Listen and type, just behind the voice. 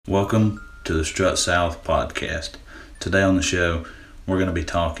Welcome to the Strut South podcast. Today on the show, we're going to be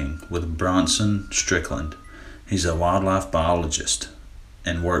talking with Bronson Strickland. He's a wildlife biologist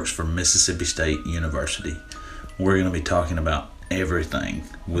and works for Mississippi State University. We're going to be talking about everything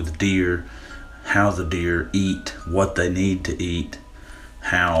with deer, how the deer eat, what they need to eat,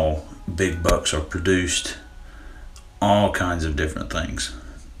 how big bucks are produced, all kinds of different things.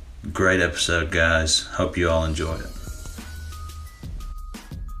 Great episode, guys. Hope you all enjoy it.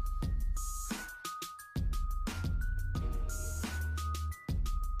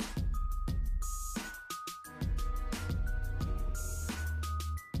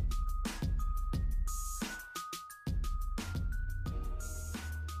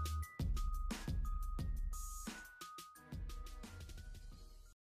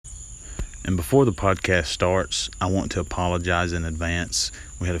 And before the podcast starts, I want to apologize in advance.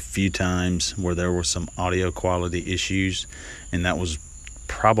 We had a few times where there were some audio quality issues, and that was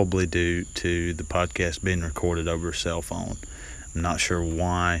probably due to the podcast being recorded over a cell phone. I'm not sure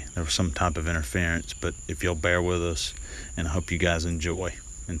why. There was some type of interference, but if you'll bear with us, and I hope you guys enjoy,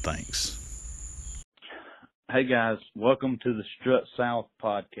 and thanks. Hey guys, welcome to the Strut South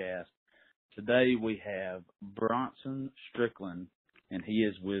podcast. Today we have Bronson Strickland, and he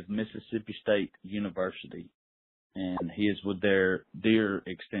is with Mississippi State University, and he is with their deer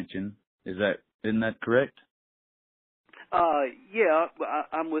extension. Isn't that correct? Yeah,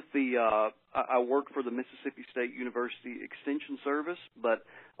 I'm with I work for the Mississippi State University Extension Service, but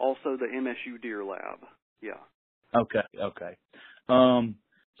also the MSU Deer Lab. Yeah. Okay.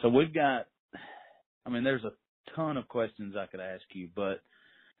 So we've got, there's a ton of questions I could ask you, but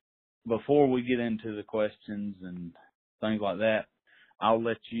before we get into the questions and things like that, I'll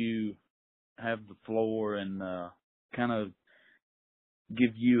let you have the floor and kind of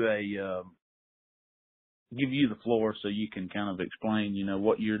give you the floor so you can kind of explain,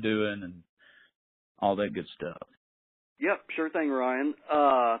 what you're doing and all that good stuff. Yep, sure thing, Ryan.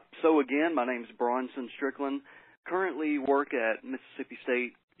 So again, my name's Bronson Strickland. Currently work at Mississippi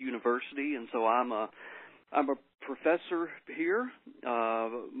State University, and so I'm a professor here.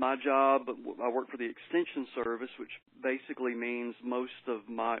 My job, I work for the Extension Service, which basically means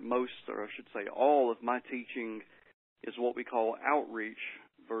all of my teaching is what we call outreach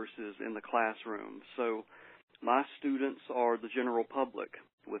versus in the classroom. So my students are the general public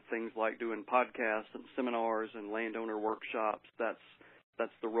with things like doing podcasts and seminars and landowner workshops.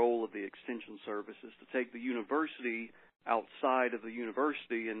 That's the role of the Extension Service, is to take the university outside of the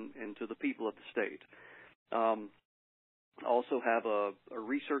university and to the people of the state. Also have a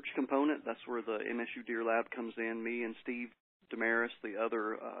research component. That's where the MSU Deer Lab comes in. Me and Steve Damaris, the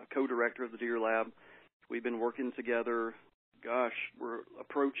other co-director of the Deer Lab, we've been working together, we're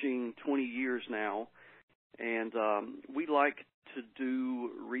approaching 20 years now, and we like to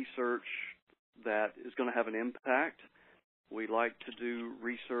do research that is going to have an impact. We like to do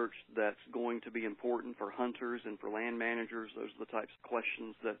research that's going to be important for hunters and for land managers. Those are the types of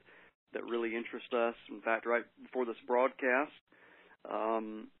questions that really interest us. In fact, right before this broadcast,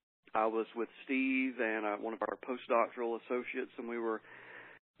 I was with Steve and one of our postdoctoral associates, and we were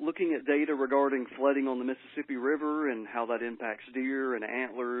looking at data regarding flooding on the Mississippi River and how that impacts deer and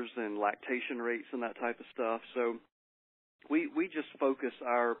antlers and lactation rates and that type of stuff. So we just focus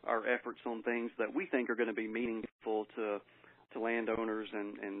our efforts on things that we think are going to be meaningful to landowners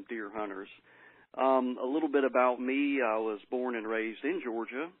and deer hunters. A little bit about me. I was born and raised in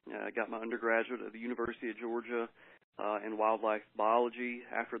Georgia. I got my undergraduate at the University of Georgia in wildlife biology.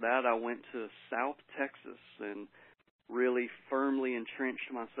 After that, I went to South Texas and really firmly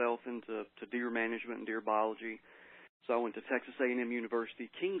entrenched myself into deer management and deer biology. So I went to Texas A&M University,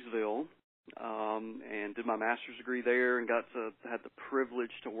 Kingsville, and did my master's degree there, and had the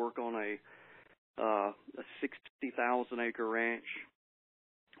privilege to work on a 60,000-acre ranch,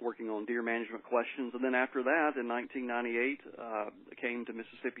 working on deer management questions. And then after that, in 1998, I came to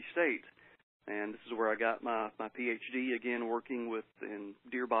Mississippi State, and this is where I got my PhD, again working in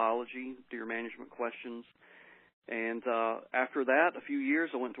deer biology, deer management questions. And after that, a few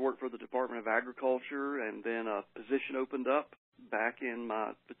years, I went to work for the Department of Agriculture, and then a position opened up back in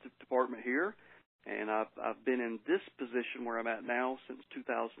my department here, and I've been in this position where I'm at now since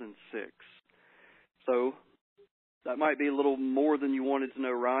 2006. So that might be a little more than you wanted to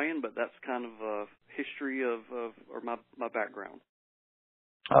know, Ryan, but that's kind of a history of my background.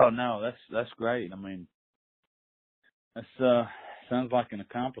 Oh no, that's great. That sounds like an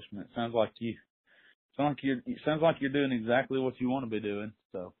accomplishment. Sounds like you're doing exactly what you want to be doing.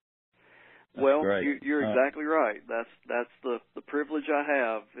 So well, great. You're exactly right. That's the privilege I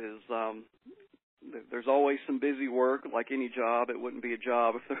have is there's always some busy work. Like any job, it wouldn't be a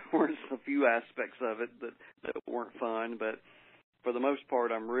job if there weren't a few aspects of it that weren't fun. But for the most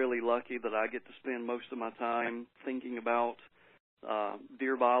part, I'm really lucky that I get to spend most of my time thinking about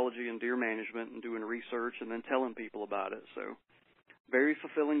deer biology and deer management and doing research and then telling people about it. So very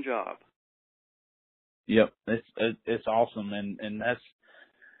fulfilling job. Yep, it's awesome, and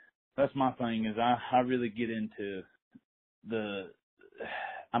that's my thing is I really get into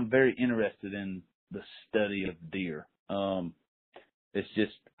I'm very interested in the study of deer. It's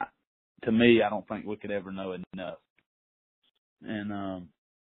just, to me, I don't think we could ever know enough. And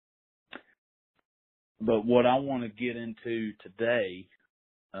but what I want to get into today,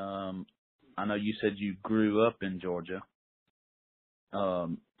 I know you said you grew up in Georgia.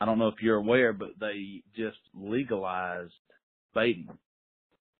 I don't know if you're aware, but they just legalized baiting,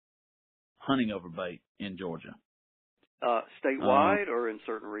 hunting over bait in Georgia. Statewide or in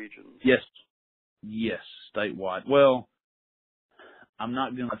certain regions? Yes, statewide. Well, I'm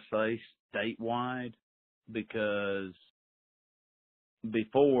not going to say statewide because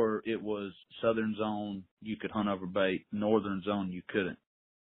before it was southern zone, you could hunt over bait, northern zone, you couldn't.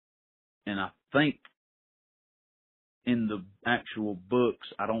 And I think in the actual books,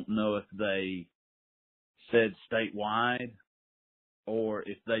 I don't know if they said statewide or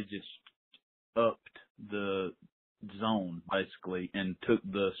if they just upped the zone basically and took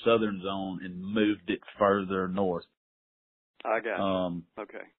the southern zone and moved it further north. I got you.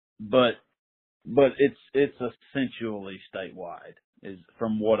 Okay. But it's essentially statewide, is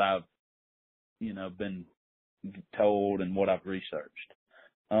from what I've been told and what I've researched.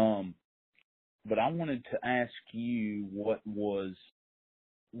 But I wanted to ask you what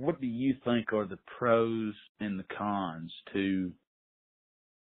do you think are the pros and the cons to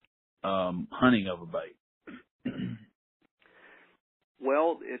hunting over bait?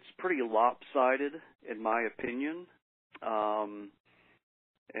 Well, it's pretty lopsided in my opinion.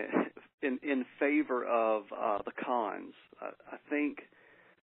 In favor of the cons. I think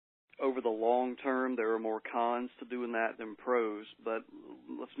over the long term there are more cons to doing that than pros, but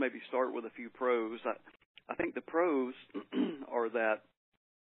let's maybe start with a few pros. I think the pros are that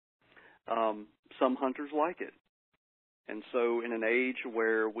some hunters like it. And so in an age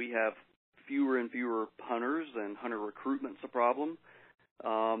where we have fewer and fewer hunters and hunter recruitment's a problem,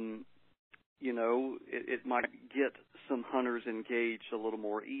 it might get some hunters engaged a little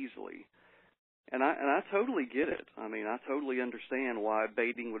more easily. And I totally get it. I mean, I totally understand why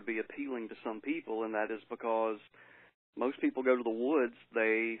baiting would be appealing to some people, and that is because most people go to the woods,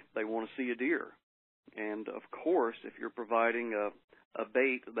 they want to see a deer. And, of course, if you're providing a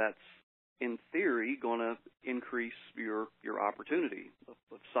bait that's, in theory, going to increase your opportunity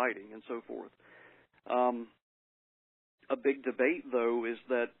of sighting and so forth. A big debate, though, is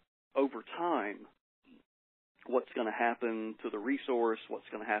that over time, what's going to happen to the resource, what's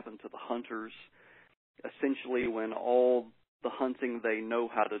going to happen to the hunters, essentially when all the hunting they know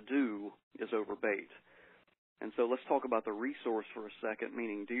how to do is over bait. And so let's talk about the resource for a second,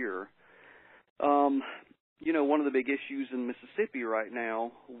 meaning deer. One of the big issues in Mississippi right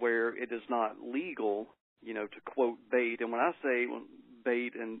now where it is not legal, to quote bait, and when I say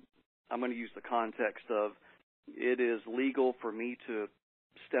bait, and I'm going to use the context of it is legal for me to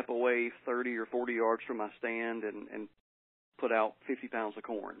step away 30 or 40 yards from my stand and put out 50 pounds of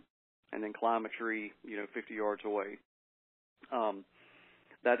corn and then climb a tree, 50 yards away.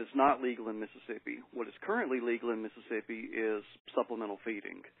 That is not legal in Mississippi. What is currently legal in Mississippi is supplemental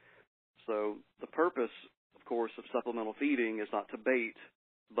feeding. So the purpose, of course, of supplemental feeding is not to bait,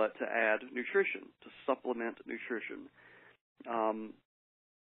 but to add nutrition, to supplement nutrition.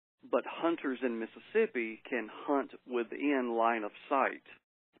 But hunters in Mississippi can hunt within line of sight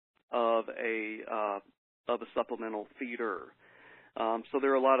of a supplemental feeder. So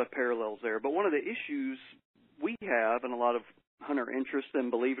there are a lot of parallels there. But one of the issues we have and a lot of hunter interest, and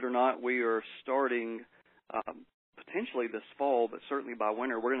believe it or not, we are starting potentially this fall, but certainly by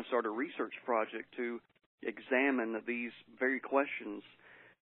winter, we're going to start a research project to examine these very questions,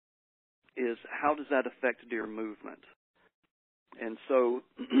 is how does that affect deer movement? And so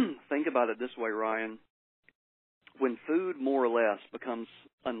think about it this way, Ryan. When food more or less becomes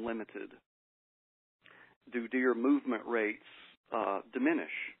unlimited, do deer movement rates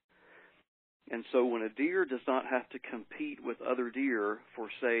diminish? And so when a deer does not have to compete with other deer for,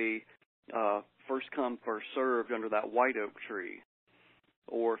 say, first come, first served under that white oak tree,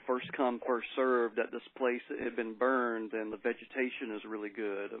 or first come, first served at this place that had been burned and the vegetation is really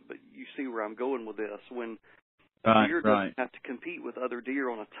good. But you see where I'm going with this. When deer doesn't have to compete with other deer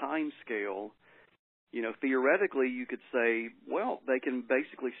on a time scale, theoretically you could say, well, they can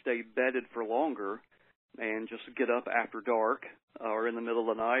basically stay bedded for longer and just get up after dark or in the middle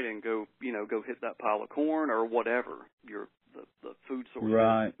of the night and go hit that pile of corn or whatever the food source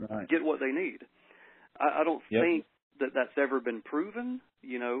right, is, right. get what they need. I don't Yep. think that's ever been proven,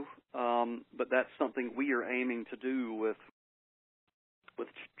 but that's something we are aiming to do with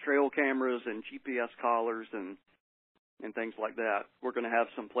trail cameras and GPS collars and things like that. We're going to have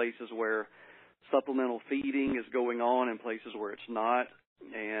some places where supplemental feeding is going on and places where it's not.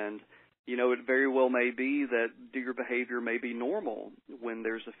 And, it very well may be that deer behavior may be normal when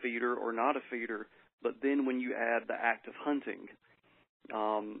there's a feeder or not a feeder, but then when you add the act of hunting, so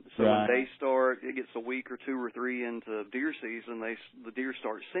Right. when they start, it gets a week or 2 or 3 into deer season, the deer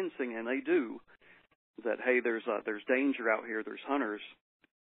start sensing, and they do, that, hey, there's danger out here, there's hunters.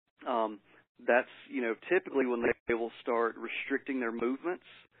 That's, typically when they will start restricting their movements,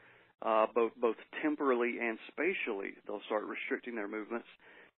 both temporally and spatially. They'll start restricting their movements.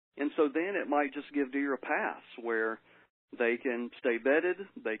 And so then it might just give deer a pass where they can stay bedded,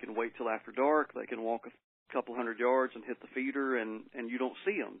 they can wait till after dark, they can walk a couple hundred yards and hit the feeder, and you don't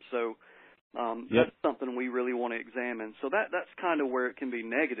see them. So Yep. that's something we really want to examine. So that's kind of where it can be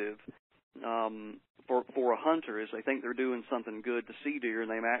negative for a hunter, is they think they're doing something good to see deer,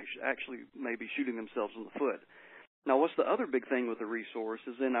 and they actually may be shooting themselves in the foot. Now, what's the other big thing with the resource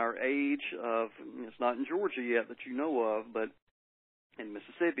is in our age of, it's not in Georgia yet that you know of, but in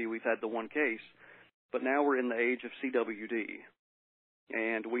Mississippi we've had the one case, but now we're in the age of CWD.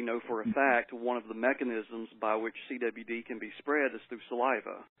 And we know for a fact one of the mechanisms by which CWD can be spread is through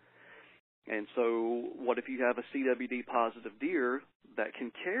saliva. And so what if you have a CWD positive deer that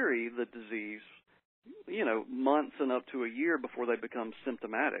can carry the disease, months and up to a year before they become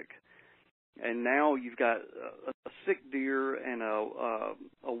symptomatic? And now you've got a sick deer and a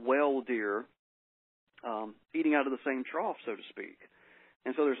well deer eating out of the same trough, so to speak.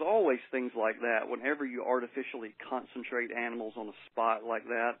 And so there's always things like that. Whenever you artificially concentrate animals on a spot like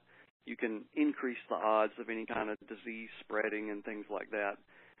that, you can increase the odds of any kind of disease spreading and things like that.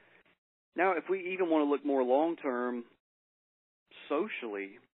 Now, if we even want to look more long-term,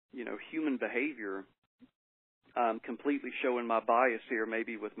 socially, human behavior, I'm completely showing my bias here,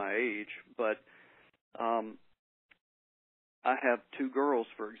 maybe with my age, but I have 2 girls,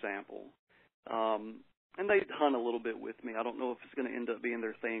 for example, and they hunt a little bit with me. I don't know if it's going to end up being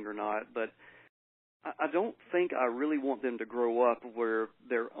their thing or not, but I don't think I really want them to grow up where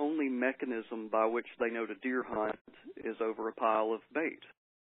their only mechanism by which they know to deer hunt is over a pile of bait.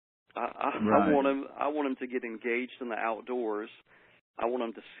 I want them to get engaged in the outdoors. I want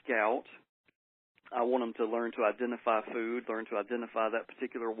them to scout. I want them to learn to identify food, learn to identify that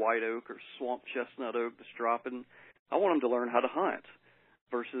particular white oak or swamp chestnut oak that's dropping. I want them to learn how to hunt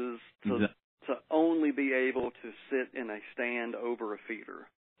versus to only be able to sit in a stand over a feeder.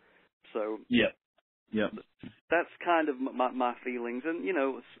 So Yep. that's kind of my feelings. And,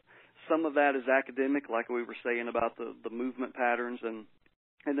 some of that is academic, like we were saying about the movement patterns, and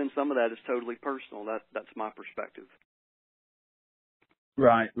then some of that is totally personal. That's my perspective.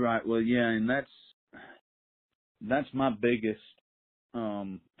 Right. Well, yeah, and that's my biggest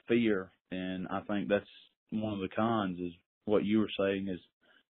fear, and I think that's one of the cons is what you were saying is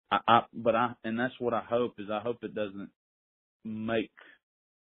and that's what I hope is. I hope it doesn't make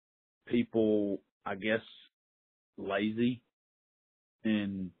people, I guess, lazy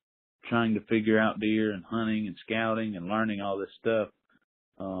in trying to figure out deer and hunting and scouting and learning all this stuff.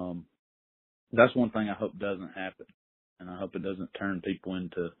 That's one thing I hope doesn't happen. And I hope it doesn't turn people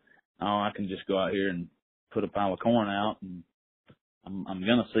into, I can just go out here and put a pile of corn out and I'm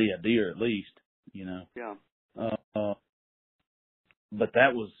going to see a deer at least, Yeah.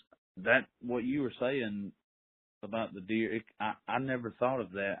 But what you were saying about the deer, I never thought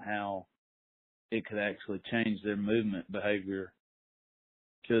of that, how it could actually change their movement behavior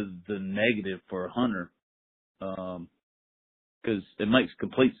to the negative for a hunter. Because it makes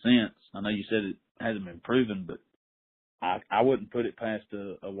complete sense. I know you said it hasn't been proven, but I wouldn't put it past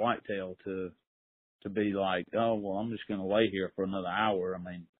a whitetail to be like, oh, well, I'm just going to lay here for another hour. I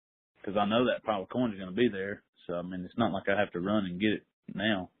mean, because I know that pile of corn is going to be there. So, I mean, it's not like I have to run and get it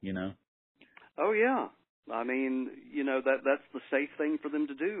now, Oh, yeah. I mean, that's the safe thing for them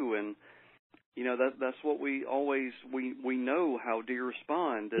to do. And, that's what we always, we know how deer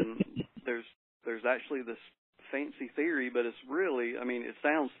respond. And there's actually this fancy theory, but it's really, I mean, it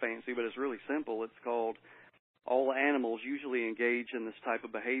sounds fancy, but it's really simple. It's called all animals usually engage in this type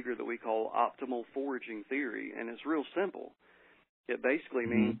of behavior that we call optimal foraging theory, and it's real simple. It basically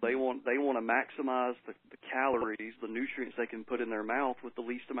means they want to maximize the calories, the nutrients they can put in their mouth with the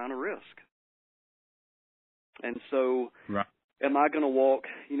least amount of risk. And so Right. am I going to walk,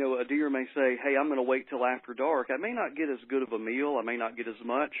 a deer may say, hey, I'm going to wait till after dark. I may not get as good of a meal. I may not get as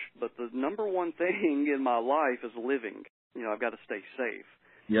much. But the number one thing in my life is living. I've got to stay safe.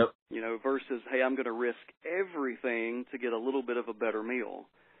 Yep. Versus, hey, I'm going to risk everything to get a little bit of a better meal.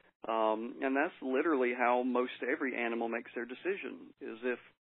 And that's literally how most every animal makes their decision, is if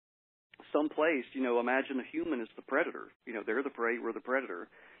someplace, imagine a human is the predator. They're the prey, we're the predator.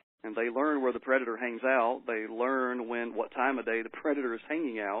 And they learn where the predator hangs out. They learn what time of day the predator is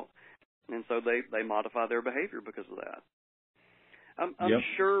hanging out. And so they modify their behavior because of that. I'm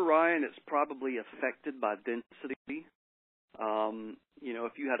sure, Ryan, it's probably affected by density.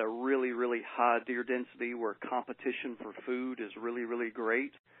 If you had a really, really high deer density where competition for food is really, really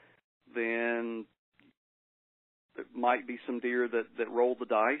great, then there might be some deer that roll the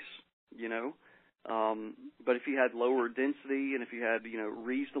dice, But if you had lower density and if you had,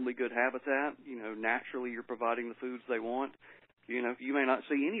 reasonably good habitat, naturally you're providing the foods they want, you may not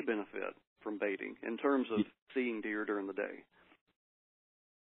see any benefit from baiting in terms of seeing deer during the day.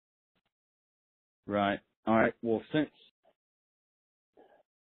 Right. All right. Well,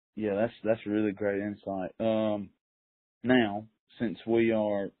 that's really great insight. Now, since we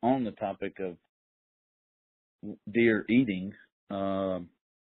are on the topic of deer eating, I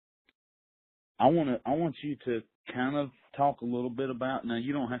want you to kind of talk a little bit about. Now,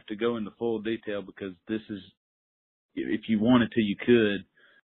 you don't have to go into full detail because this is, if you wanted to, you could.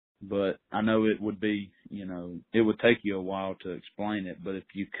 But I know it would be, it would take you a while to explain it. But if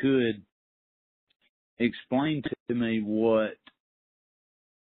you could explain to me what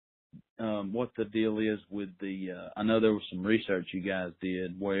the deal is with I know there was some research you guys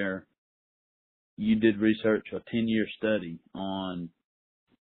did where you did research, a 10-year study on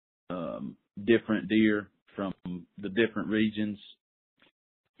different deer from the different regions.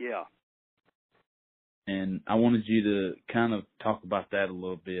 Yeah. And I wanted you to kind of talk about that a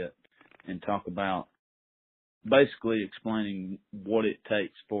little bit and talk about basically explaining what it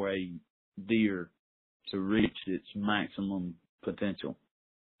takes for a deer to reach its maximum potential.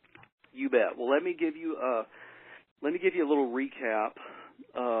 You bet. Well, let me give you a little recap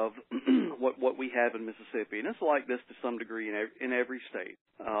of what we have in Mississippi, and it's like this to some degree in every state.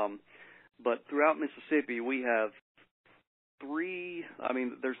 But throughout Mississippi, we have three. I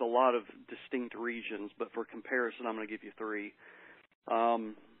mean, there's a lot of distinct regions, but for comparison, I'm going to give you three.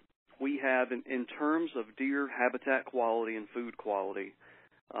 We have, in terms of deer habitat quality and food quality,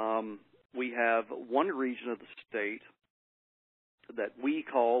 we have one region of the state that we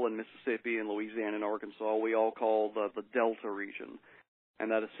call in Mississippi and Louisiana and Arkansas, we all call the Delta region.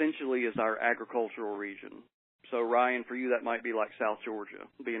 And that essentially is our agricultural region. So, Ryan, for you, that might be like South Georgia,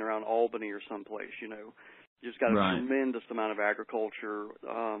 being around Albany or someplace, You just got a tremendous amount of agriculture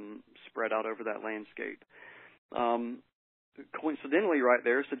spread out over that landscape. Coincidentally, right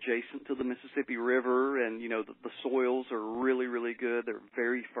there, it's adjacent to the Mississippi River, and, the soils are really, really good. They're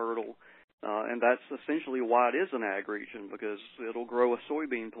very fertile. And that's essentially why it is an ag region, because it'll grow a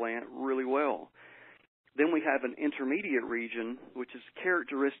soybean plant really well. Then we have an intermediate region, which is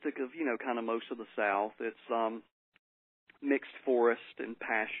characteristic of, kind of most of the South. It's mixed forest and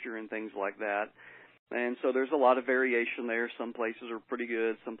pasture and things like that. And so there's a lot of variation there. Some places are pretty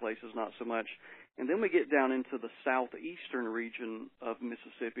good, some places not so much. And then we get down into the southeastern region of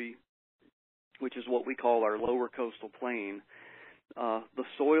Mississippi, which is what we call our lower coastal plain. The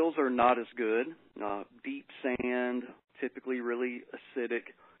soils are not as good, deep sand, typically really acidic,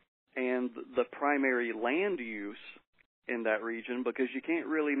 and the primary land use in that region, because you can't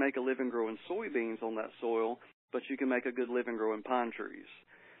really make a living growing soybeans on that soil, but you can make a good living growing pine trees.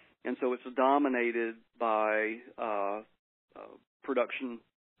 And so it's dominated by production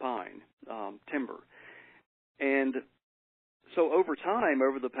pine, timber. And so over time,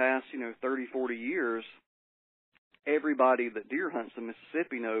 over the past, 30, 40 years, everybody that deer hunts in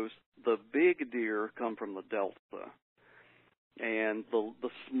Mississippi knows the big deer come from the Delta. And the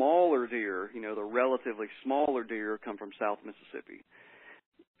smaller deer, the relatively smaller deer come from South Mississippi.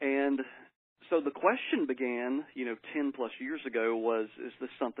 And so the question began, 10 plus years ago was, is this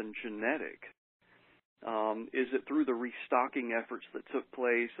something genetic? Is it through the restocking efforts that took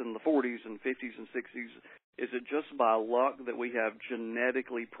place in the 40s and 50s and 60s? Is it just by luck that we have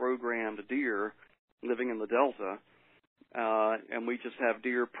genetically programmed deer living in the Delta, and we just have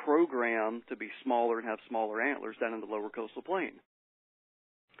deer programmed to be smaller and have smaller antlers down in the lower coastal plain?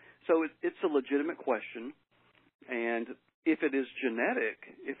 So it's a legitimate question, and if it is genetic,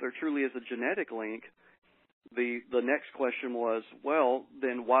 if there truly is a genetic link, the next question was, well,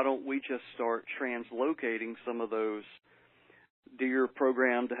 then why don't we just start translocating some of those deer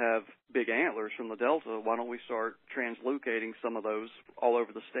programmed to have big antlers from the Delta. Why don't we start translocating some of those all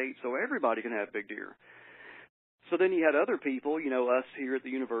over the state so everybody can have big deer? So then you had other people, us here at the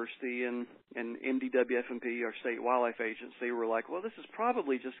university and MDWFMP, our state wildlife agency, were like, well, this is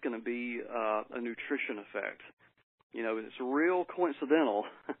probably just going to be a nutrition effect. It's real coincidental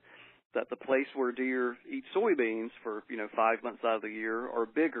that the place where deer eat soybeans for, 5 months out of the year are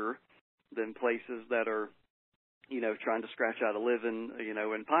bigger than places that are, trying to scratch out a living,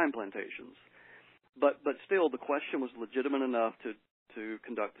 in pine plantations. But still, the question was legitimate enough to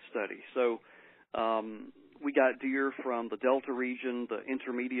conduct the study. So we got deer from the Delta region, the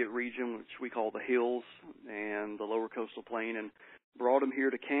intermediate region, which we call the hills, and the lower coastal plain, and brought them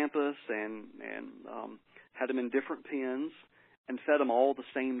here to campus and had them in different pens and fed them all the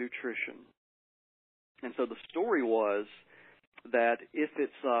same nutrition. And so the story was that if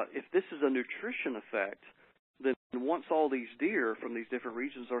this is a nutrition effect, then once all these deer from these different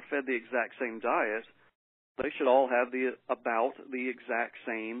regions are fed the exact same diet, they should all have about the exact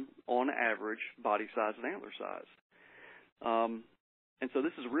same, on average, body size and antler size. And so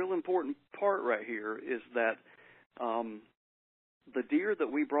this is a real important part right here, is that the deer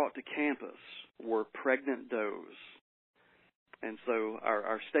that we brought to campus were pregnant does. And so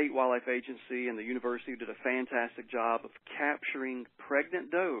our state wildlife agency and the university did a fantastic job of capturing pregnant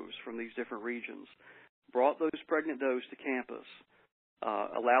does from these different regions, brought those pregnant does to campus,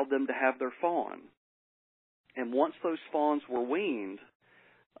 allowed them to have their fawn. And once those fawns were weaned,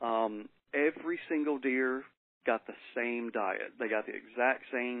 every single deer got the same diet. They got the exact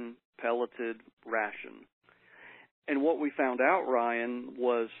same pelleted ration. And what we found out, Ryan,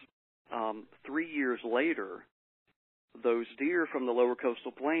 was 3 years later, those deer from the lower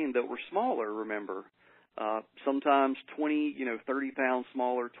coastal plain that were smaller, remember, sometimes 20, 30 pounds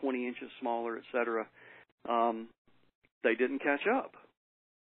smaller, 20 inches smaller, et cetera, they didn't catch up.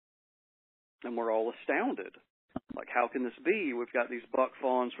 And we're all astounded. Like, how can this be? We've got these buck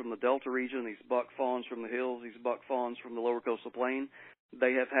fawns from the Delta region, these buck fawns from the hills, these buck fawns from the lower coastal plain.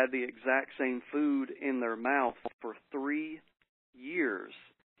 They have had the exact same food in their mouth for 3 years.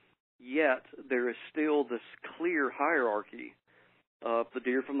 Yet there is still this clear hierarchy of the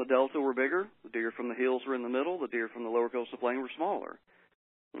deer from the Delta were bigger, the deer from the hills were in the middle, the deer from the lower coastal plain were smaller.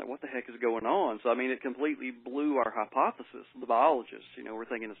 Like, what the heck is going on? So, it completely blew our hypothesis. The biologists, we're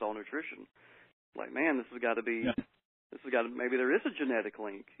thinking it's all nutrition. Like, man, this has got to be, maybe there is a genetic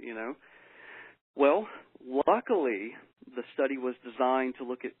link, Well, luckily, the study was designed to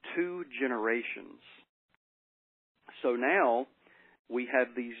look at 2 generations. So now we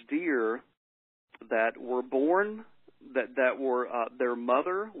have these deer that were born, that were, their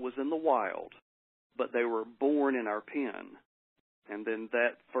mother was in the wild, but they were born in our pen. And then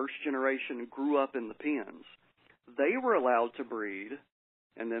that first generation grew up in the pens. They were allowed to breed,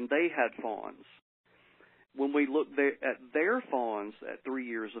 and then they had fawns. When we looked at their fawns at 3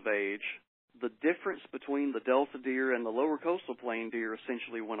 years of age, the difference between the Delta deer and the lower coastal plain deer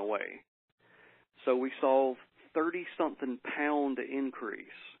essentially went away. So we saw 30-something pound increase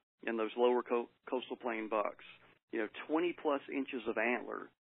in those lower coastal plain bucks. 20-plus inches of antler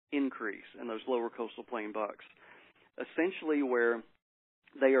increase in those lower coastal plain bucks, essentially where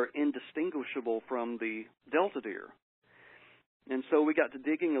they are indistinguishable from the Delta deer. And so we got to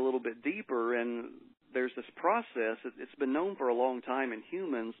digging a little bit deeper, and there's this process. It's been known for a long time in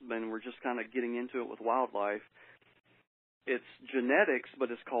humans, and we're just kind of getting into it with wildlife. It's genetics,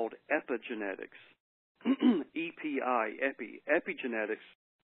 but it's called epigenetics. Epigenetics.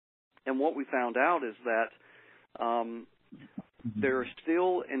 And what we found out is that there are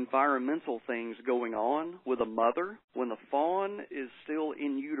still environmental things going on with a mother when the fawn is still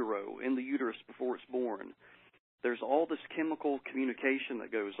in the uterus before it's born. There's all this chemical communication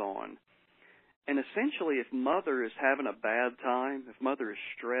that goes on. And essentially, if mother is having a bad time, if mother is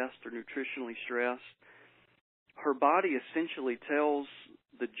stressed or nutritionally stressed, her body essentially tells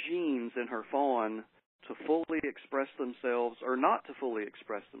the genes in her fawn to fully express themselves or not to fully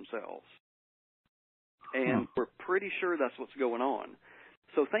express themselves. And we're pretty sure that's what's going on.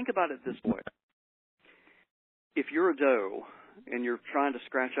 So think about it this way. If you're a doe and you're trying to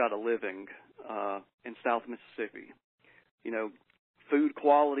scratch out a living in South Mississippi, food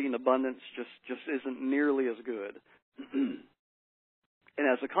quality and abundance just isn't nearly as good. And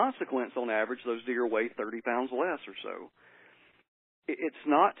as a consequence, on average, those deer weigh 30 pounds less or so. It's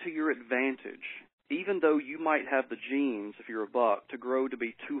not to your advantage, even though you might have the genes, if you're a buck, to grow to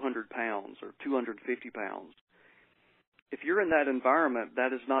be 200 pounds or 250 pounds. If you're in that environment,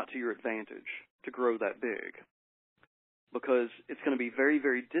 that is not to your advantage to grow that big. because it's going to be very,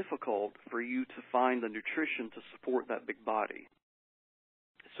 very difficult for you to find the nutrition to support that big body.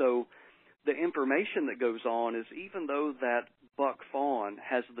 So the information that goes on is, even though that buck fawn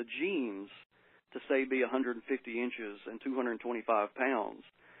has the genes to, say, be 150 inches and 225 pounds,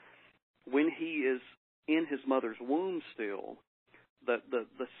 when he is in his mother's womb still,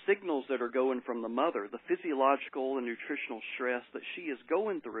 the signals that are going from the mother, the physiological and nutritional stress that she is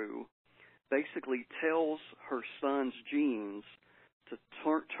going through, basically tells her son's genes to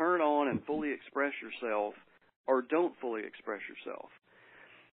turn on and fully express yourself, or don't fully express yourself.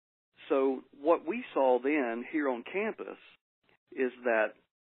 So what we saw then here on campus is that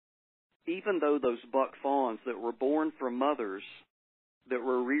even though those buck fawns that were born from mothers that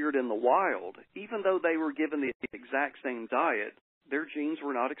were reared in the wild, even though they were given the exact same diet, their genes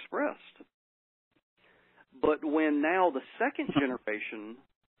were not expressed. But when now the second generation,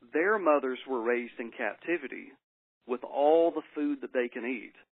 their mothers were raised in captivity with all the food that they can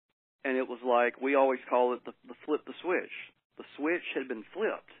eat, and it was like, we always call it the flip the switch. The switch had been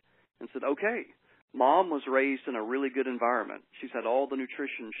flipped and said, okay, Mom was raised in a really good environment. She's had all the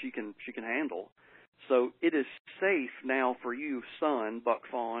nutrition she can handle. So it is safe now for you, son, buck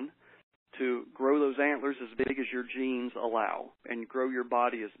fawn, to grow those antlers as big as your genes allow, and grow your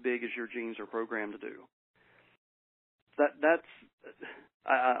body as big as your genes are programmed to do.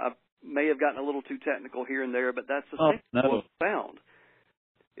 I may have gotten a little too technical here and there, but that's essentially what we found.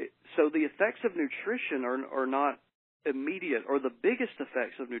 So the effects of nutrition are not immediate, or the biggest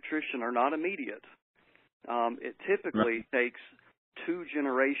effects of nutrition are not immediate. It typically takes 2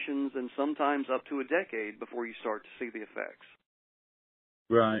 generations and sometimes up to a decade before you start to see the effects.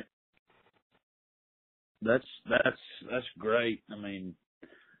 Right. That's great. I mean,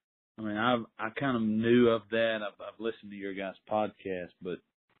 I kind of knew of that. I've listened to your guys' podcast, but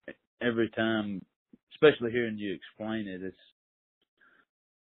every time, especially hearing you explain it,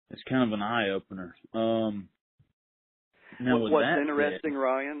 it's kind of an eye opener. Now, what's interesting,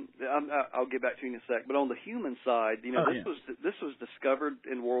 Ryan, I'll get back to you in a sec, but on the human side, this was discovered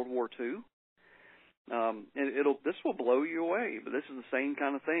in World War II. And this will blow you away, but this is the same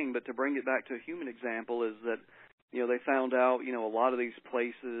kind of thing. But to bring it back to a human example, is that, they found out, a lot of these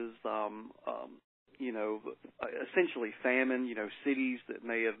places, essentially famine, cities that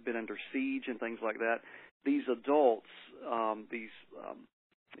may have been under siege and things like that. These adults,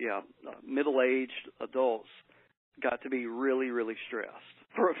 middle-aged adults, got to be really, really stressed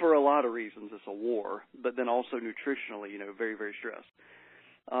for a lot of reasons. It's a war, but then also nutritionally, very, very stressed.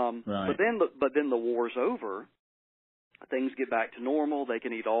 Right. But then the war's over. Things get back to normal. They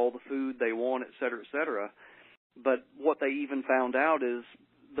can eat all the food they want, et cetera, et cetera. But what they even found out is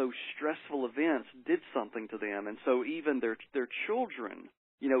those stressful events did something to them, and so even their children,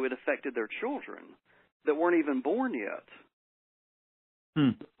 it affected their children that weren't even born yet.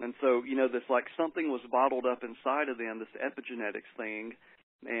 And so, this like something was bottled up inside of them, this epigenetics thing.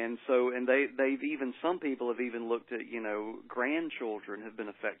 And so, they've even, some people have even looked at, grandchildren have been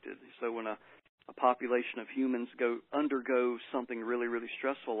affected. So when a population of humans undergo something really, really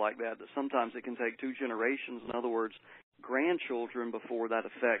stressful like that sometimes it can take 2 generations. In other words, grandchildren before that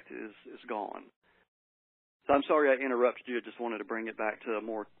effect is gone. So I'm sorry I interrupted you. I just wanted to bring it back to a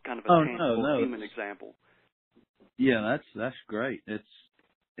more kind of a tangible human example. Yeah, that's great.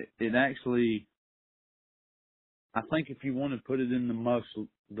 It actually, I think if you want to put it in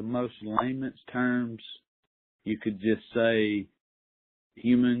the most layman's terms, you could just say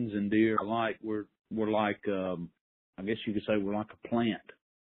humans and deer alike. We're like, I guess you could say we're like a plant,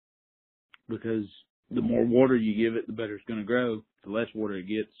 because the more water you give it, the better it's going to grow. The less water it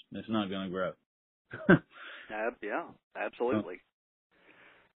gets, it's not going to grow. Yeah, absolutely.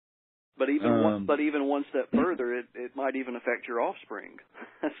 But even one step further, it might even affect your offspring.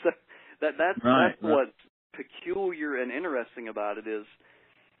 So that's what's peculiar and interesting about it is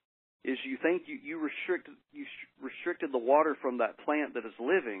you think you restricted the water from that plant that is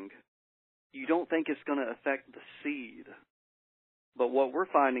living. You don't think it's going to affect the seed. But what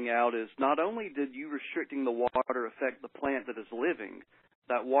we're finding out is not only did you restricting the water affect the plant that is living,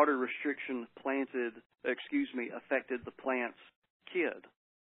 that water restriction affected the plant's kid.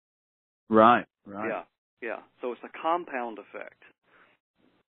 Right. Yeah. So it's a compound effect.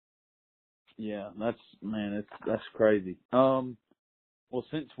 Yeah, that's crazy. Well,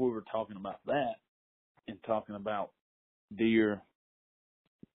 since we were talking about that and talking about deer,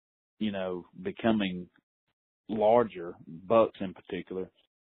 becoming larger, bucks in particular,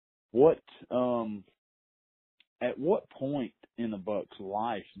 at what point in a buck's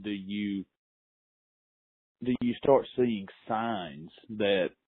life do you start seeing signs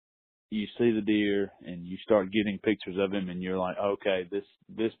that you see the deer and you start getting pictures of him, and you're like, okay,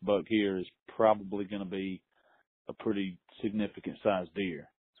 this buck here is probably going to be a pretty significant sized deer.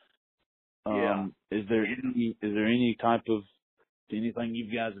 Yeah. Is there any type of anything you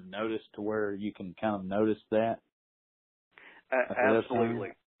guys have noticed to where you can kind of notice that? Absolutely.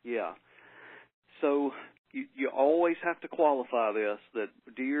 Yeah. So you always have to qualify this, that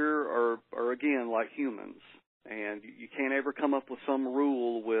deer are again like humans, and you can't ever come up with some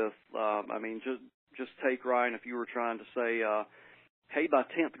rule with, just take, Ryan, if you were trying to say, hey, by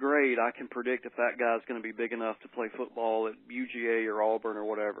 10th grade, I can predict if that guy's going to be big enough to play football at UGA or Auburn or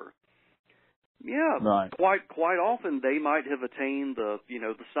whatever. Yeah, right. Quite often they might have attained the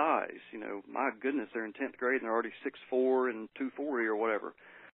size. My goodness, they're in 10th grade and they're already 6'4" and 240 or whatever.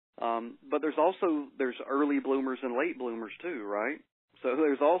 But there's early bloomers and late bloomers too, right? So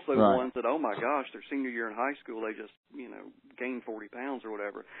there's also ones that, oh my gosh, their senior year in high school, they just, gained 40 pounds or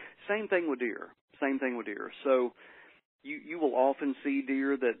whatever. Same thing with deer. So you will often see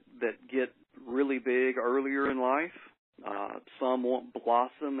deer that get really big earlier in life. Some won't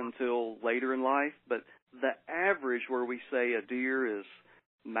blossom until later in life, but the average where we say a deer is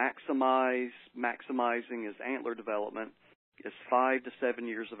maximizing his antler development is 5 to 7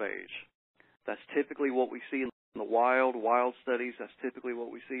 years of age. That's typically what we see in the wild studies. That's typically what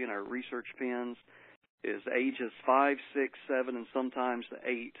we see in our research pens, is ages 5, 6, 7, and sometimes the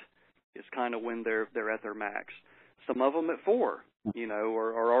 8 is kind of when they're at their max. Some of them at 4,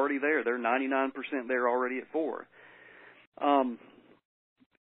 are already there. They're 99% there already at 4.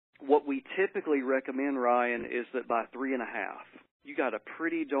 What we typically recommend, Ryan, is that by 3.5, you got a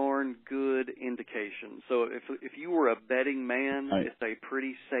pretty darn good indication. So if you were a betting man, it's a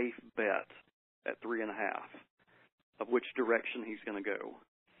pretty safe bet at 3.5 of which direction he's going to go.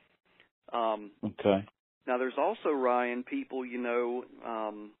 Okay. Now there's also, Ryan, people,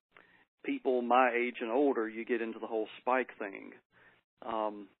 people my age and older, you get into the whole spike thing.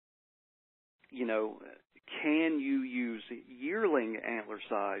 Can you use yearling antler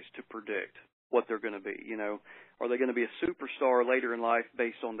size to predict what they're going to be? Are they going to be a superstar later in life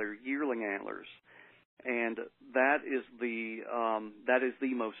based on their yearling antlers? And that is the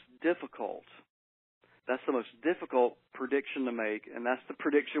most difficult. That's the most difficult prediction to make, and that's the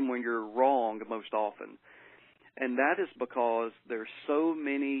prediction when you're wrong most often. And that is because there's so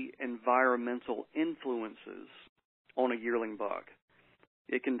many environmental influences on a yearling buck.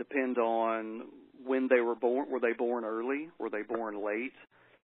 It can depend on when they were born. Were they born early? Were they born late?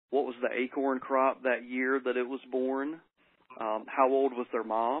 What was the acorn crop that year that it was born? How old was their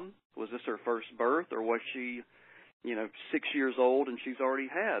mom? Was this her first birth, or was she, 6 years old and she's already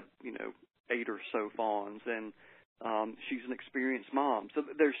had, 8 or so fawns, and she's an experienced mom? So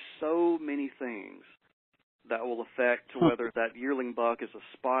there's so many things that will affect whether that yearling buck is a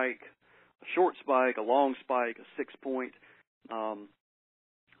spike, a short spike, a long spike, a 6-point.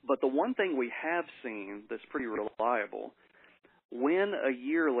 But the one thing we have seen that's pretty reliable, when a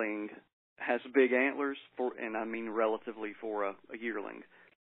yearling has big antlers, and I mean relatively for a yearling,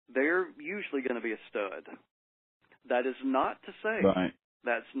 they're usually going to be a stud. That is not to say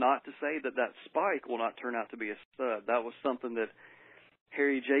that spike will not turn out to be a stud. That was something that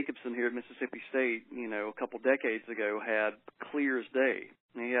Harry Jacobson here at Mississippi State, a couple decades ago had clear as day.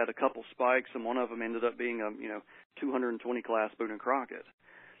 And he had a couple spikes, and one of them ended up being a 220 class Boone and Crockett.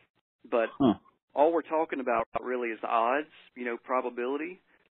 But all we're talking about really is odds, probability.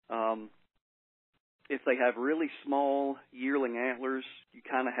 If they have really small yearling antlers, you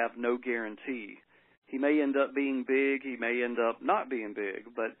kind of have no guarantee. He may end up being big, he may end up not being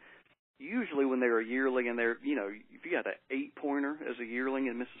big, but usually when they're a yearling and they're, if you got an 8-pointer as a yearling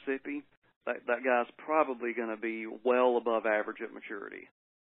in Mississippi, that guy's probably going to be well above average at maturity.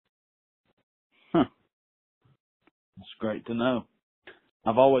 That's great to know.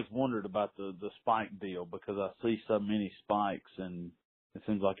 I've always wondered about the spike deal because I see so many spikes, and it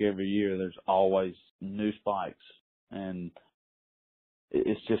seems like every year there's always new spikes, and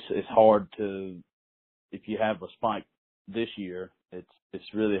it's hard to, if you have a spike this year,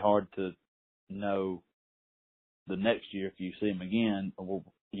 it's really hard to know the next year if you see him again. Well,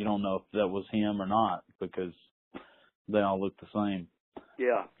 you don't know if that was him or not because they all look the same.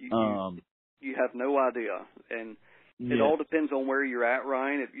 Yeah, you have no idea, and it all depends on where you're at,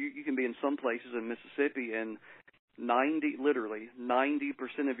 Ryan. If you can be in some places in Mississippi, and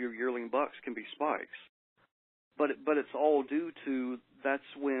 90% of your yearling bucks can be spikes. But it's all due to,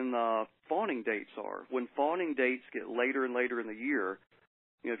 that's when fawning dates are. When fawning dates get later and later in the year,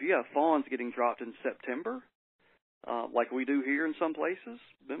 if you have fawns getting dropped in September, like we do here in some places,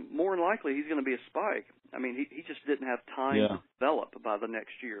 then more than likely he's going to be a spike. I mean, he just didn't have time to develop by the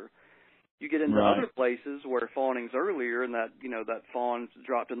next year. You get into other places where fawning's earlier and that, that fawn's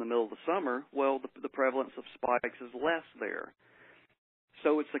dropped in the middle of earlier and that fawn's dropped in the middle of the summer, well, the prevalence of spikes is less there.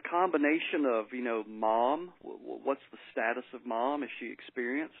 So it's a combination of, mom, what's the status of mom? Is she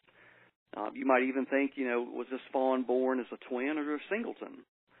experienced? You might even think, was this fawn born as a twin or a singleton?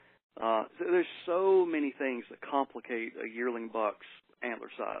 So there's so many things that complicate a yearling buck's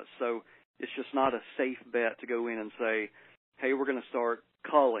antler size. So it's just not a safe bet to go in and say, hey, we're going to start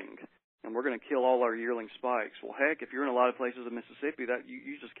culling and we're going to kill all our yearling spikes. Well, heck, if you're in a lot of places in Mississippi, that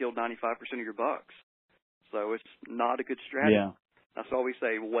you just killed 95% of your bucks. So it's not a good strategy. Yeah. That's why we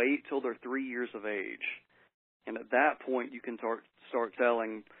say wait till they're 3 years of age. And at that point, you can start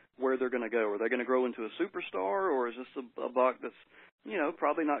telling where they're going to go. Are they going to grow into a superstar, or is this a buck that's,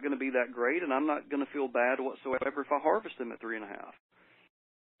 probably not going to be that great, and I'm not going to feel bad whatsoever if I harvest them at 3.5.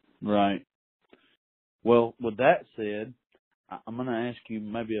 Right. Well, with that said, I'm going to ask you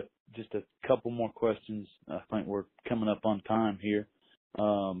maybe just a couple more questions. I think we're coming up on time here.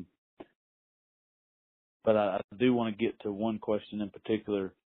 But I do want to get to one question in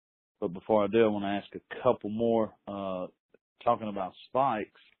particular. But before I do, I want to ask a couple more, talking about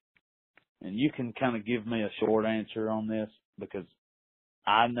spikes. And you can kind of give me a short answer on this because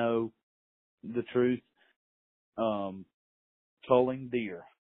I know the truth. Culling deer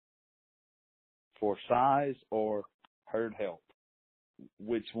for size or herd health,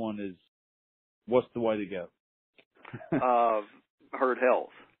 what's the way to go? Herd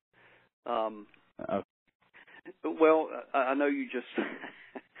health. Okay. Well, I know you just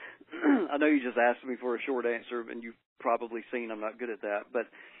asked me for a short answer, and you've probably seen I'm not good at that. But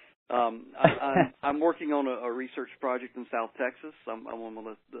I'm working on a research project in South Texas. I'm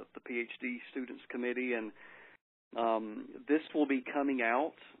on the PhD students committee, and this will be coming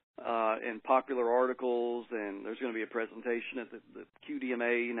out in popular articles, and there's going to be a presentation at the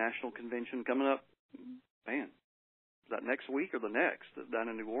QDMA National Convention coming up. Man, is that next week or the next down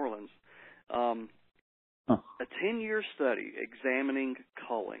in New Orleans? A 10-year study examining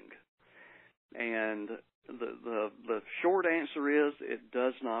culling, and the short answer is it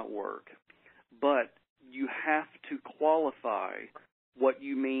does not work. But you have to qualify what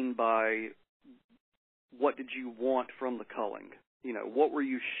you mean by what did you want from the culling. What were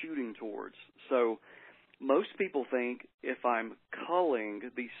you shooting towards? So most people think if I'm culling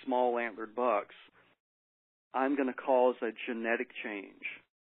these small antlered bucks, I'm going to cause a genetic change.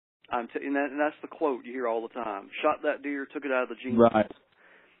 And that's the quote you hear all the time. Shot that deer, took it out of the gene. Right.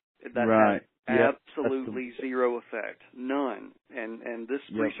 That right. has absolutely zero effect. None. And this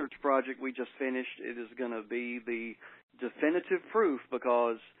research project we just finished, it is going to be the definitive proof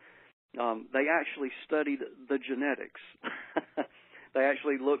because they actually studied the genetics. They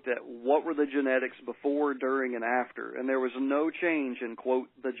actually looked at what were the genetics before, during, and after. And there was no change in, quote,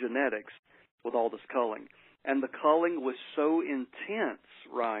 the genetics with all this culling. And the culling was so intense,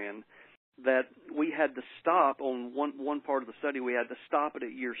 Ryan, that we had to stop on one part of the study. We had to stop it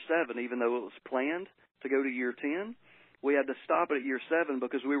at year 7, even though it was planned to go to year 10. We had to stop it at year 7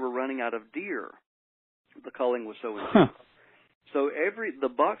 because we were running out of deer. The culling was so intense. So the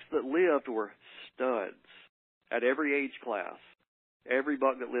bucks that lived were studs at every age class. Every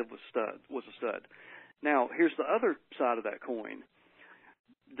buck that lived was a stud. Now, here's the other side of that coin.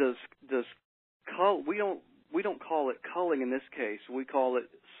 We don't call it culling in this case. We call it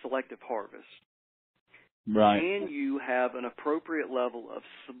selective harvest. Right. Can you have an appropriate level of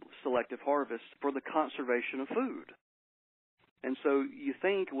selective harvest for the conservation of food? And so you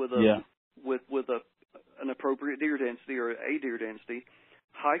think with an appropriate deer density or a deer density,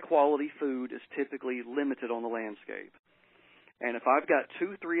 high quality food is typically limited on the landscape. And if I've got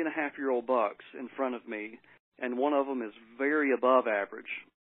 2 3.5-year-old bucks in front of me, and one of them is very above average,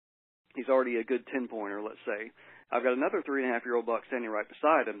 he's already a good 10-pointer, let's say. I've got another 3.5-year-old buck standing right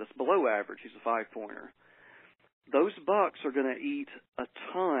beside him that's below average. He's a 5-pointer. Those bucks are going to eat a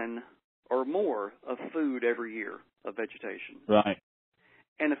ton or more of food every year of vegetation. Right.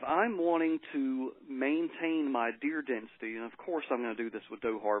 And if I'm wanting to maintain my deer density, and of course I'm going to do this with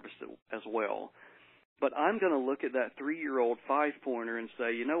doe harvest as well, but I'm going to look at that 3-year-old 5-pointer and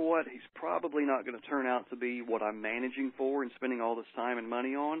say, you know what, he's probably not going to turn out to be what I'm managing for and spending all this time and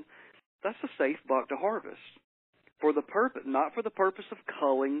money on. That's a safe buck to harvest. For the purpose, not for the purpose of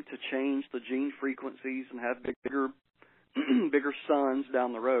culling to change the gene frequencies and have bigger sons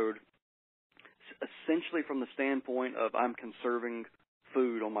down the road. Essentially from the standpoint of I'm conserving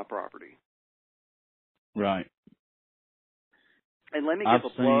food on my property. Right. And let me give a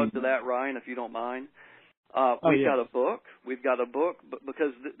plug to that, Ryan, if you don't mind. We've got a book. We've got a book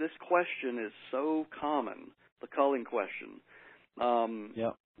because this question is so common, the culling question.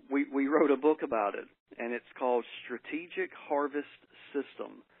 we wrote a book about it, and it's called Strategic Harvest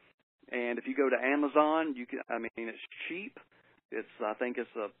System. And if you go to Amazon, it's cheap. I think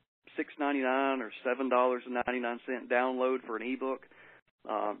it's a $6.99 or $7.99 download for an ebook.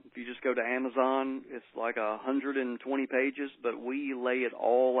 If you just go to Amazon, it's like 120 pages, but we lay it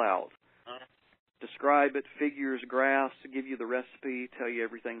all out. Describe it, figures, graphs, give you the recipe, tell you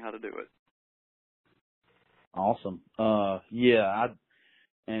everything how to do it. Awesome.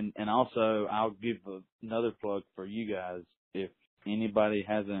 And also I'll give another plug for you guys. If anybody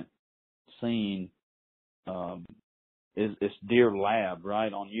hasn't seen, it's Deer Lab,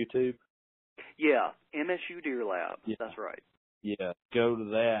 right, on YouTube? Yeah, MSU Deer Lab. Yeah. That's right. Yeah, go to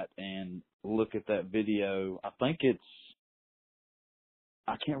that and look at that video.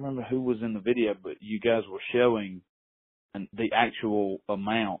 I can't remember who was in the video, but you guys were showing the actual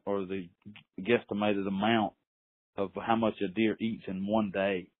amount or the guesstimated amount of how much a deer eats in one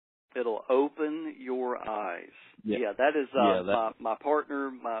day. It'll open your eyes. Yeah, that is my partner,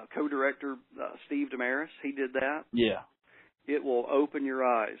 my co-director, Steve Damaris. He did that. Yeah. It will open your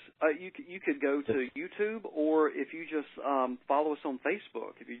eyes. You could go to YouTube, or if you just follow us on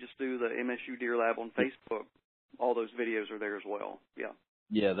Facebook, if you just do the MSU Deer Lab on Facebook, all those videos are there as well. Yeah.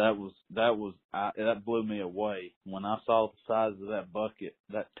 Yeah, that blew me away when I saw the size of that bucket.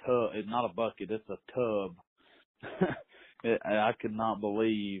 That tub, it's not a bucket, it's a tub. I could not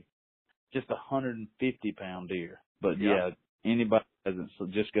believe just 150-pound deer. But yeah, anybody hasn't, so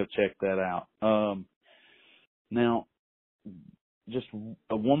just go check that out. Now, just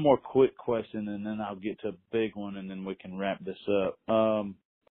one more quick question, and then I'll get to a big one, and then we can wrap this up. I'm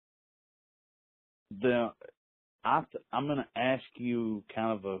going to ask you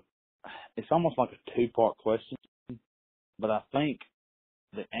kind of it's almost like a two-part question, but I think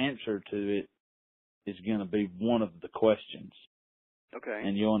the answer to it is going to be one of the questions. Okay.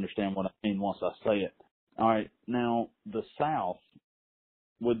 And you'll understand what I mean once I say it. All right. Now, the South,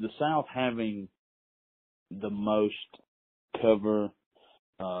 with the South having the most cover,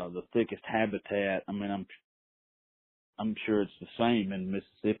 the thickest habitat, I mean, I'm sure it's the same in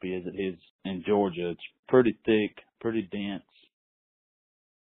Mississippi as it is in Georgia. It's pretty thick, pretty dense.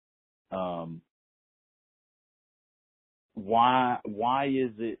 Why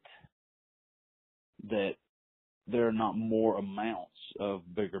is it that there are not more amounts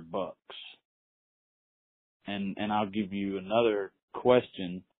of bigger bucks? And I'll give you another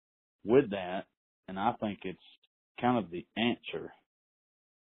question with that, and I think it's kind of the answer.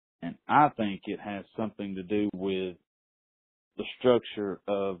 And I think it has something to do with the structure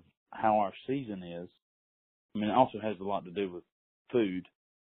of how our season is. I mean, it also has a lot to do with food.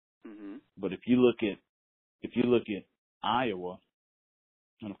 Mm-hmm. But if you look at Iowa,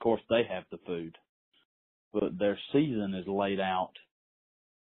 and of course they have the food, but their season is laid out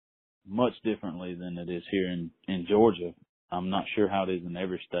much differently than it is here in Georgia. I'm not sure how it is in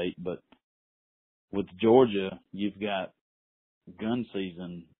every state, but with Georgia, you've got gun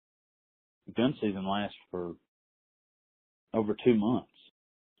season. Gun season lasts for over 2 months.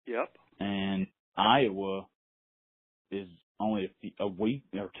 Yep. And Iowa is only a week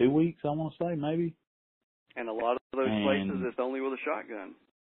or 2 weeks, I want to say, maybe. And a lot of those places, it's only with a shotgun.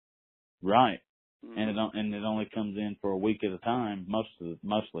 Right. Mm-hmm. And it only comes in for a week at a time,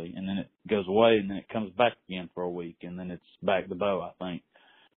 mostly, and then it goes away, and then it comes back again for a week, and then it's back to bow, I think.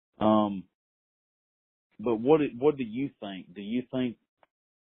 But what do you think?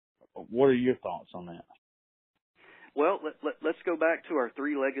 What are your thoughts on that? Well, let's go back to our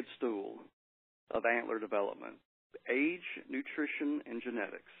three-legged stool of antler development: age, nutrition, and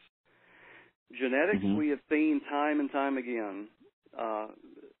genetics. Genetics, Mm-hmm. we have seen time and time again.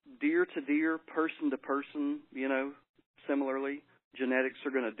 Deer to deer, person to person, similarly, genetics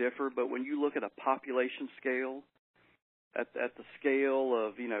are going to differ. But when you look at a population scale, at the scale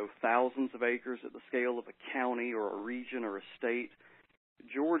of, thousands of acres, at the scale of a county or a region or a state,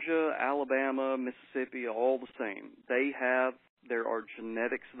 Georgia, Alabama, Mississippi, all the same. There are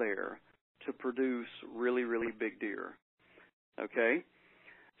genetics there to produce really, really big deer. Okay?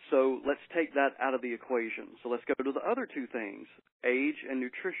 So let's take that out of the equation. So let's go to the other two things, age and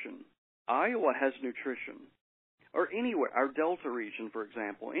nutrition. Iowa has nutrition. Or anywhere, our Delta region, for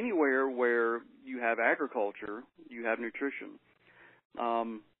example, anywhere where you have agriculture, you have nutrition.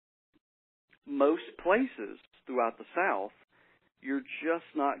 Most places throughout the South, you're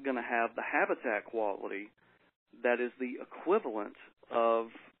just not going to have the habitat quality that is the equivalent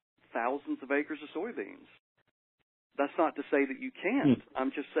of thousands of acres of soybeans. That's not to say that you can't.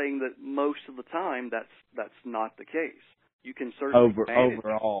 I'm just saying that most of the time that's not the case. You can certainly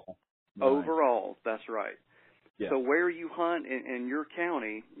overall. Right. Overall, that's right. So where you hunt in your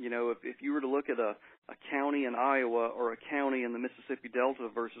county, you know, if you were to look at a county in Iowa or a county in the Mississippi Delta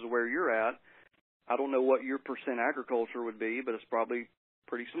versus where you're at, I don't know what your percent agriculture would be, but it's probably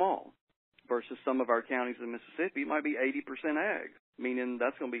pretty small. Versus some of our counties in Mississippi, it might be 80% ag, meaning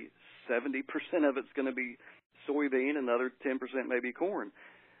that's going to be 70% of it's going to be soybean, and another 10% maybe corn.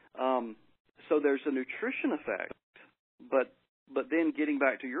 So there's a nutrition effect. But then getting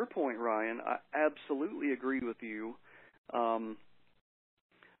back to your point, Ryan, I absolutely agree with you. The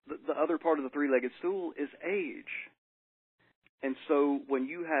other part of the three-legged stool is age. And so when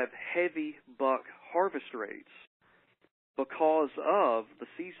you have heavy buck harvest rates because of the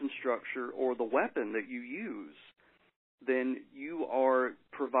season structure or the weapon that you use, then you are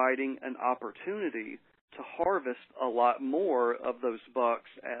providing an opportunity to harvest a lot more of those bucks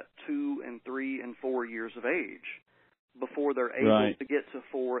at 2 and 3 and 4 years of age before they're able to get to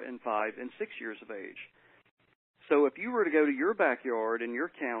 4 and 5 and 6 years of age. So if you were to go to your backyard in your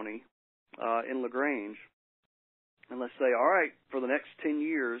county in LaGrange, and let's say, all right, for the next 10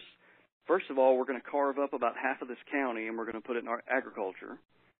 years, first of all, we're going to carve up about half of this county and we're going to put it in our agriculture.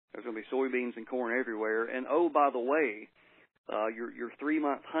 There's going to be soybeans and corn everywhere. And, oh, by the way, your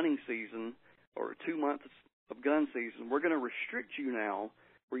 3-month hunting season or 2 months of gun season, we're going to restrict you now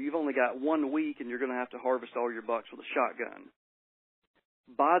where you've only got 1 week and you're going to have to harvest all your bucks with a shotgun.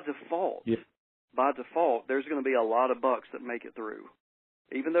 By default, there's going to be a lot of bucks that make it through.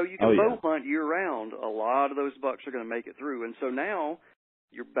 Even though you can bow hunt year-round, a lot of those bucks are going to make it through. And so now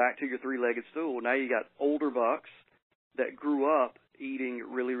you're back to your three-legged stool. Now you got older bucks that grew up eating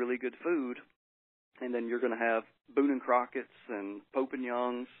really, really good food, and then you're going to have Boone and Crockett's and Pope and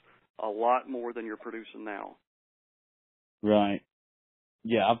Young's a lot more than you're producing now. Right.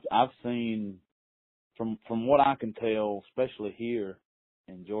 Yeah, I've seen from what I can tell, especially here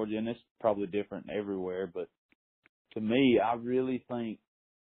in Georgia, and it's probably different everywhere, but to me, I really think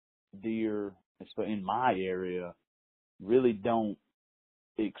deer, in my area, really don't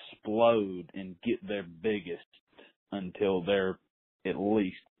explode and get their biggest until they're at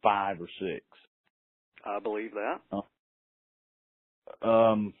least 5 or 6. I believe that.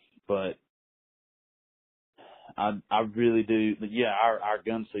 But I really do. Yeah, our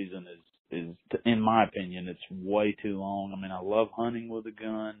gun season is, in my opinion, it's way too long. I mean, I love hunting with a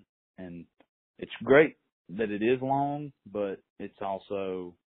gun, and it's great that it is long, but it's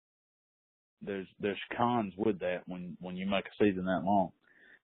also there's cons with that when you make a season that long.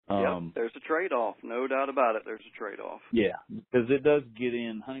 There's a trade-off, no doubt about it. There's a trade-off. Yeah, because it does get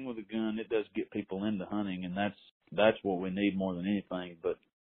in hunting with a gun. It does get people into hunting, and that's what we need more than anything. But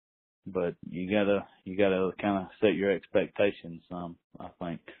you gotta kind of set your expectations. I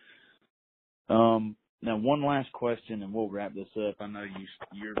think. Now one last question, and we'll wrap this up. I know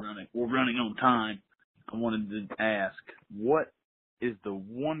we're running on time. I wanted to ask, what is the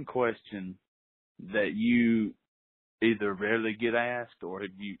one question that you either rarely get asked or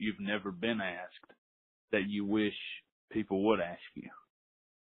you've never been asked that you wish people would ask you?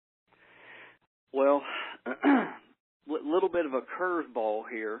 Well, little bit of a curveball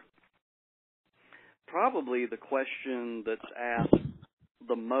here. Probably the question that's asked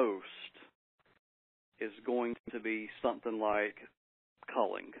the most is going to be something like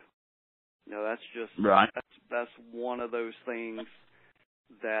culling. You know, that's just right. That's one of those things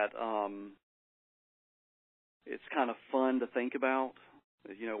that it's kind of fun to think about.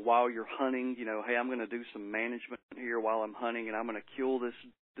 You know, while you're hunting, you know, hey, I'm going to do some management here while I'm hunting, and I'm going to kill this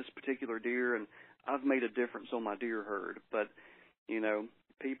particular deer, and I've made a difference on my deer herd. But, you know,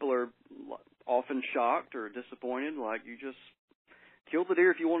 people are often shocked or disappointed, like you just kill the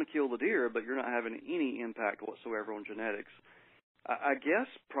deer if you want to kill the deer, but you're not having any impact whatsoever on genetics. I guess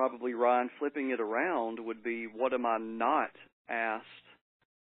probably, Ryan, flipping it around would be, what am I not asked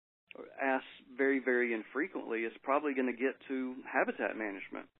very, very infrequently is probably going to get to habitat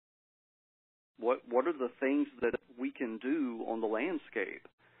management. What are the things that we can do on the landscape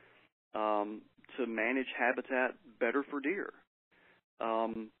to manage habitat better for deer?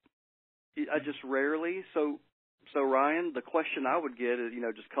 I just rarely. So Ryan, the question I would get is, you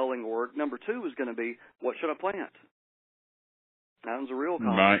know, just culling, or number 2 is going to be, what should I plant? That one's a real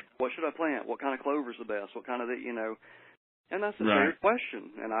comment. Right. What should I plant? What kind of clover is the best? What kind of, you know? And that's a fair question.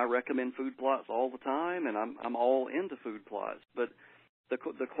 And I recommend food plots all the time, and I'm all into food plots. But the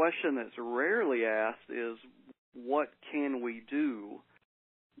question that's rarely asked is, what can we do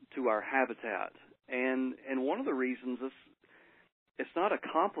to our habitat? And one of the reasons is it's not a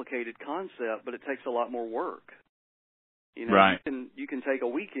complicated concept, but it takes a lot more work. You know, you can take a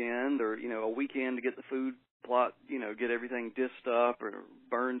weekend or, you know, a weekend to get the food plot, you know, get everything dissed up or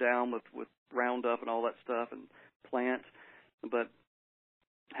burned down with Roundup and all that stuff, and plant. But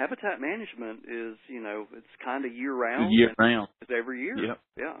habitat management is, it's kind of year-round. Year-round. It's every year. Yep.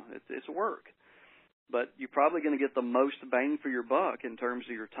 Yeah, it's work. But you're probably going to get the most bang for your buck in terms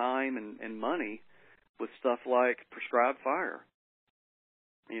of your time and money with stuff like prescribed fire.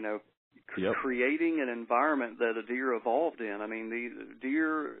 Yep. Creating an environment that a deer evolved in. I mean, the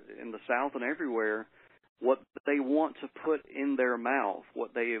deer in the South and everywhere, what they want to put in their mouth,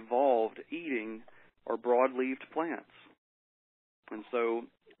 what they evolved eating, are broad-leaved plants. And so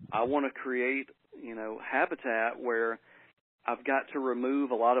I want to create, habitat where I've got to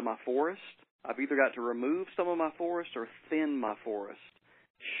remove a lot of my forest. I've either got to remove some of my forest or thin my forest.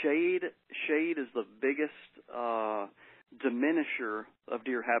 Shade is the biggest diminisher of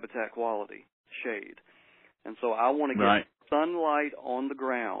deer habitat quality, shade. And so I want to get sunlight on the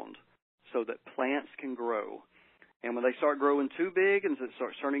ground so that plants can grow. And when they start growing too big and it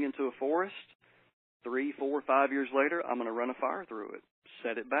starts turning into a forest, 3, 4, 5 years later, I'm going to run a fire through it,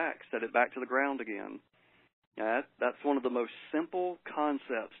 set it back to the ground again. That's one of the most simple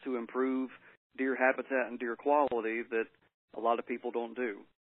concepts to improve deer habitat and deer quality that a lot of people don't do.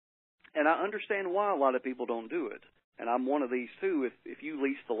 And I understand why a lot of people don't do it. And I'm one of these too. If you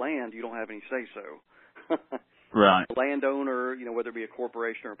lease the land, you don't have any say-so. Right. The landowner, whether it be a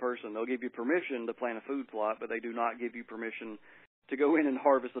corporation or a person, they'll give you permission to plant a food plot, but they do not give you permission to go in and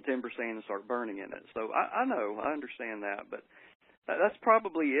harvest the timber stand and start burning in it. So I know, I understand that, but that's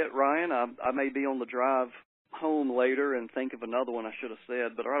probably it, Ryan. I may be on the drive home later and think of another one I should have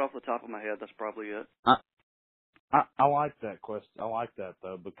said, but right off the top of my head, that's probably it. I like that question. I like that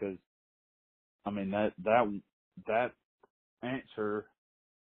though, because I mean that answer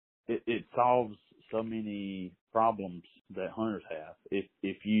it solves so many problems that hunters have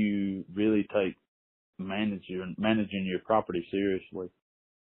if you really take managing your property seriously,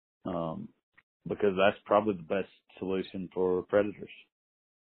 because that's probably the best solution for predators.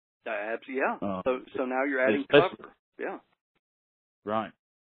 Yeah. So now you're adding cover. Yeah. Right.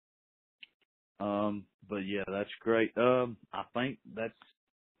 But yeah, that's great. I think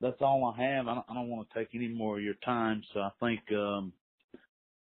that's all I have. I don't want to take any more of your time, so I think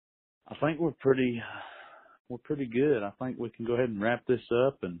we're pretty good. I think we can go ahead and wrap this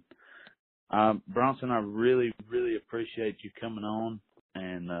up. And Bronson, I really, really appreciate you coming on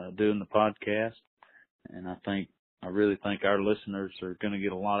and doing the podcast. And I really think our listeners are going to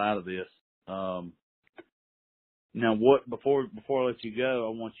get a lot out of this. Now, before I let you go, I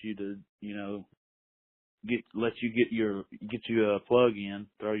want you to, get you a plug in,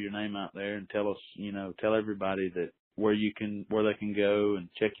 throw your name out there, and tell us, tell everybody that where they can go and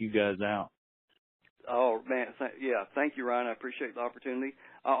check you guys out. Oh man, thank you, Ryan. I appreciate the opportunity.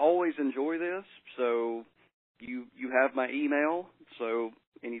 I always enjoy this. So you have my email. So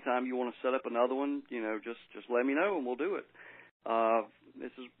anytime you want to set up another one, just let me know and we'll do it.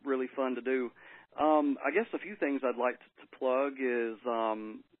 This is really fun to do. I guess a few things I'd like to plug is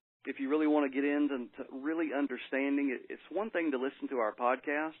if you really want to get into really understanding it, it's one thing to listen to our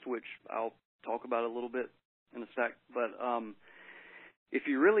podcast, which I'll talk about a little bit in a sec, but if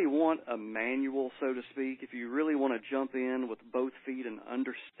you really want a manual, so to speak, if you really want to jump in with both feet and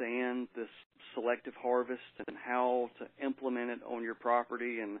understand this selective harvest and how to implement it on your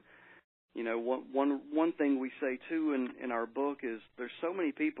property, and one thing we say too in our book is there's so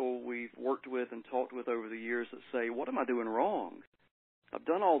many people we've worked with and talked with over the years that say, what am I doing wrong? I've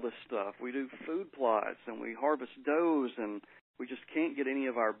done all this stuff. We do food plots and we harvest does, and we just can't get any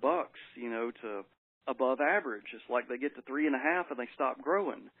of our bucks, to above average. It's like they get to 3.5 and they stop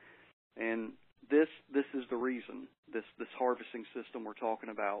growing. And this is the reason, this harvesting system we're talking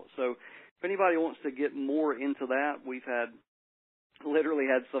about. So if anybody wants to get more into that, we've literally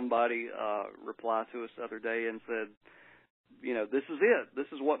had somebody reply to us the other day and said, this is it. This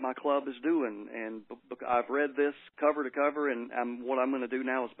is what my club is doing, and I've read this cover to cover, and what I'm going to do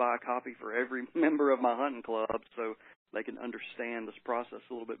now is buy a copy for every member of my hunting club so they can understand this process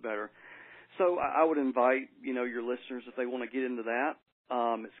a little bit better. So I would invite, your listeners, if they want to get into that.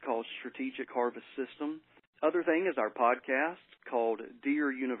 It's called Strategic Harvest System. Other thing is our podcast called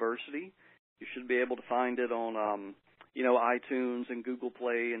Deer University. You should be able to find it on iTunes and Google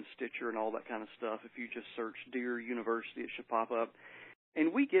Play and Stitcher and all that kind of stuff. If you just search Deer University, it should pop up.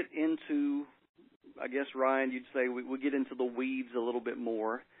 And we get into, I guess, Ryan, you'd say we get into the weeds a little bit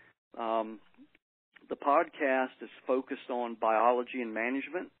more. The podcast is focused on biology and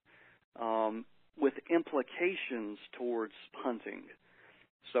management with implications towards hunting.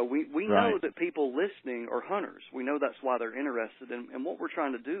 So we know that people listening are hunters. We know that's why they're interested. And what we're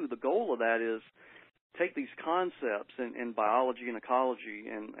trying to do, the goal of that is take these concepts in biology and ecology,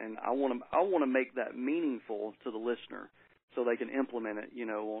 and I want to make that meaningful to the listener so they can implement it,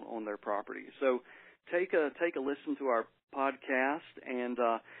 on their property. So take a listen to our podcast, and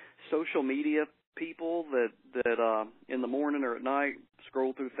social media people that in the morning or at night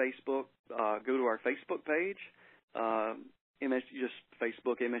scroll through Facebook, go to our Facebook page, just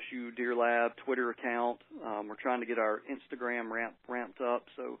Facebook MSU Deer Lab Twitter account. We're trying to get our Instagram ramped up,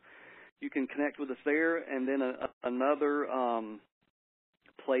 so you can connect with us there. And then another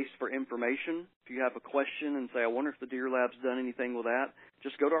place for information. If you have a question and say, I wonder if the Deer Lab's done anything with that,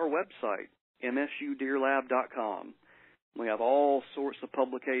 just go to our website, msudeerlab.com. We have all sorts of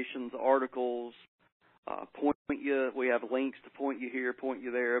publications, articles, we have links to point you here, point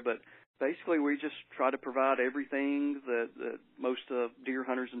you there, but basically we just try to provide everything that most deer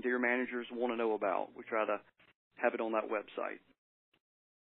hunters and deer managers want to know about. We try to have it on that website.